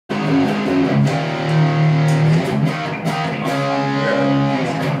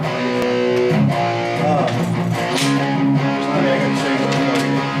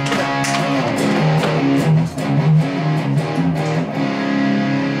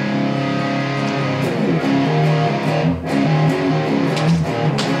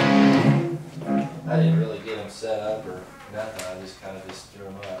nothing. I just kind of threw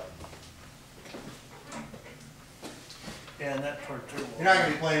them up. Yeah, and that part too. You're not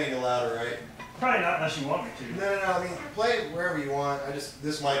gonna be playing any louder, right? Probably not unless you want me to. No. I mean, play it wherever you want.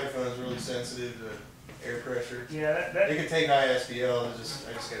 This microphone is really sensitive to air pressure. Yeah, It can take ISBL. I just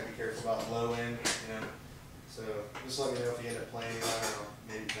gotta be careful about low end, you know. So just let me know if you end up playing it, or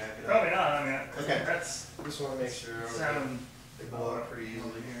maybe back it up. Probably not. I mean, Okay. that's Just want to make sure. sound They blow up pretty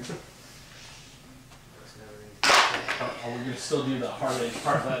easily here. Are we gonna still do the hard edge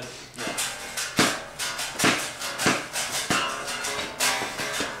part of that? Yeah.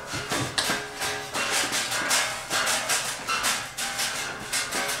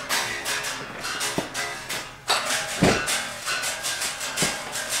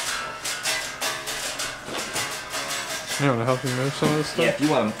 You want to help me move some of this stuff? Yeah, if you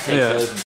want to take those.